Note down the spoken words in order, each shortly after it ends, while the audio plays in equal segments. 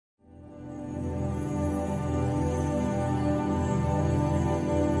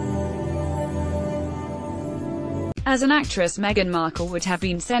As an actress, Meghan Markle would have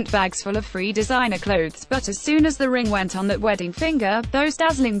been sent bags full of free designer clothes, but as soon as the ring went on that wedding finger, those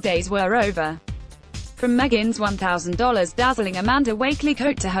dazzling days were over. From Meghan's $1,000 dazzling Amanda Wakely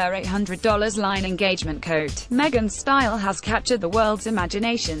coat to her $800 line engagement coat, Meghan's style has captured the world's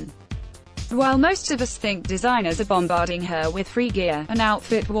imagination. While most of us think designers are bombarding her with free gear, an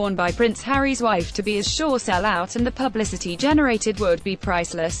outfit worn by Prince Harry's wife to be a sure sellout and the publicity generated would be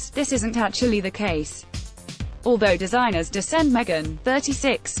priceless, this isn't actually the case. Although designers do send Meghan,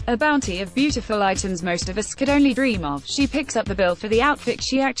 36, a bounty of beautiful items most of us could only dream of, she picks up the bill for the outfit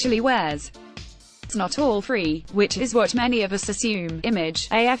she actually wears. It's not all free, which is what many of us assume. Image,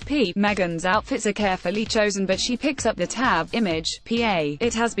 AFP, Meghan's outfits are carefully chosen but she picks up the tab. Image, PA,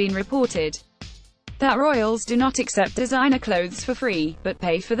 it has been reported that royals do not accept designer clothes for free, but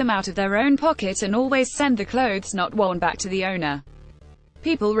pay for them out of their own pocket and always send the clothes not worn back to the owner.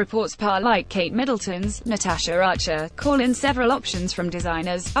 People reports like Kate Middleton's, Natasha Archer, call in several options from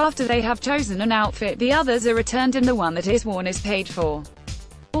designers. After they have chosen an outfit, the others are returned and the one that is worn is paid for.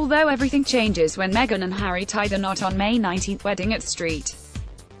 Although everything changes when Meghan and Harry tie the knot on May 19, wedding at St.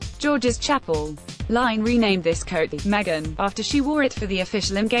 George's Chapel. Line renamed this coat the Meghan, after she wore it for the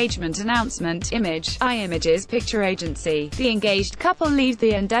official engagement announcement. Image, iMages Picture Agency. The engaged couple leave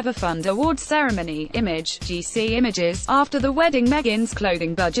the Endeavour Fund Awards ceremony. Image, GC Images. After the wedding, Meghan's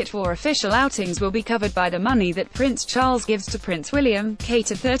clothing budget for official outings will be covered by the money that Prince Charles gives to Prince William,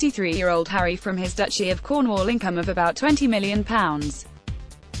 Kate and 33-year-old Harry from his Duchy of Cornwall income of about £20 million.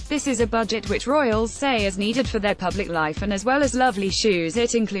 This is a budget which royals say is needed for their public life, and as well as lovely shoes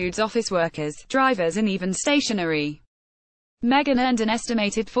it includes office workers, drivers and even stationery. Meghan earned an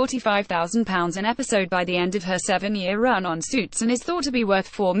estimated £45,000 an episode by the end of her 7-year run on Suits and is thought to be worth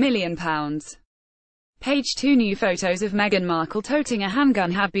 £4 million. Page 2. New photos of Meghan Markle toting a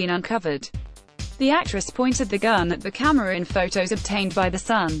handgun have been uncovered. The actress pointed the gun at the camera in photos obtained by The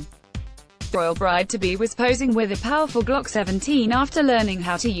Sun. Royal bride-to-be was posing with a powerful Glock 17 after learning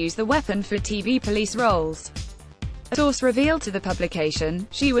how to use the weapon for TV police roles. A source revealed to the publication,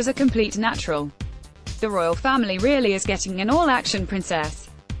 she was a complete natural. The royal family really is getting an all-action princess.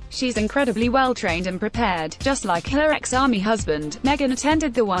 She's incredibly well-trained and prepared. Just like her ex-army husband, Meghan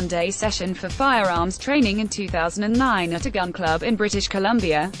attended the one-day session for firearms training in 2009 at a gun club in British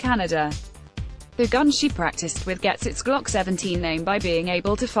Columbia, Canada. The gun she practiced with gets its Glock 17 name by being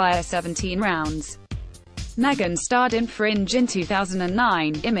able to fire 17 rounds. Meghan starred in Fringe in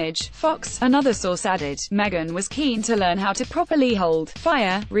 2009. Image, Fox. Another source added, Meghan was keen to learn how to properly hold,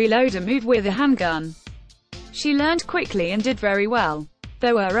 fire, reload and move with a handgun. She learned quickly and did very well.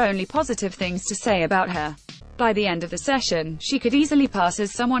 There were only positive things to say about her. By the end of the session, she could easily pass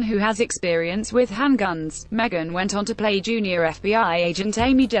as someone who has experience with handguns. Meghan went on to play junior FBI agent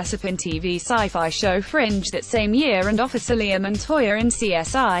Amy Jessup in TV sci-fi show Fringe that same year and Officer Leah Montoya in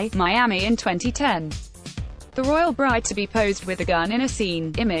CSI: Miami in 2010. The royal bride-to-be posed with a gun in a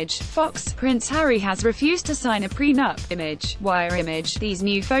scene. Image, Fox. Prince Harry has refused to sign a prenup. Image, Wire. Image. These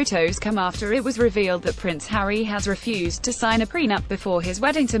new photos come after it was revealed that Prince Harry has refused to sign a prenup before his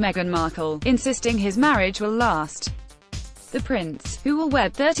wedding to Meghan Markle, insisting his marriage will last. The prince, who will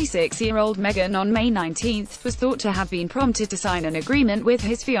wed 36-year-old Meghan on May 19, was thought to have been prompted to sign an agreement with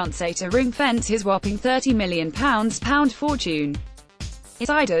his fiancée to ring-fence his whopping £30 million fortune.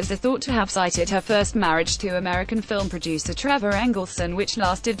 Insiders are thought to have cited her first marriage to American film producer Trevor Engelson, which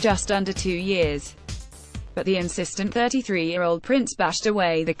lasted just under 2 years. But the insistent 33-year-old prince bashed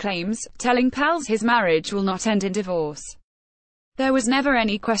away the claims, telling pals his marriage will not end in divorce. There was never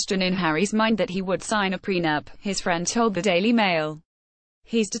any question in Harry's mind that he would sign a prenup, his friend told the Daily Mail.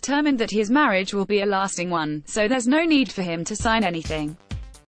 He's determined that his marriage will be a lasting one, so there's no need for him to sign anything.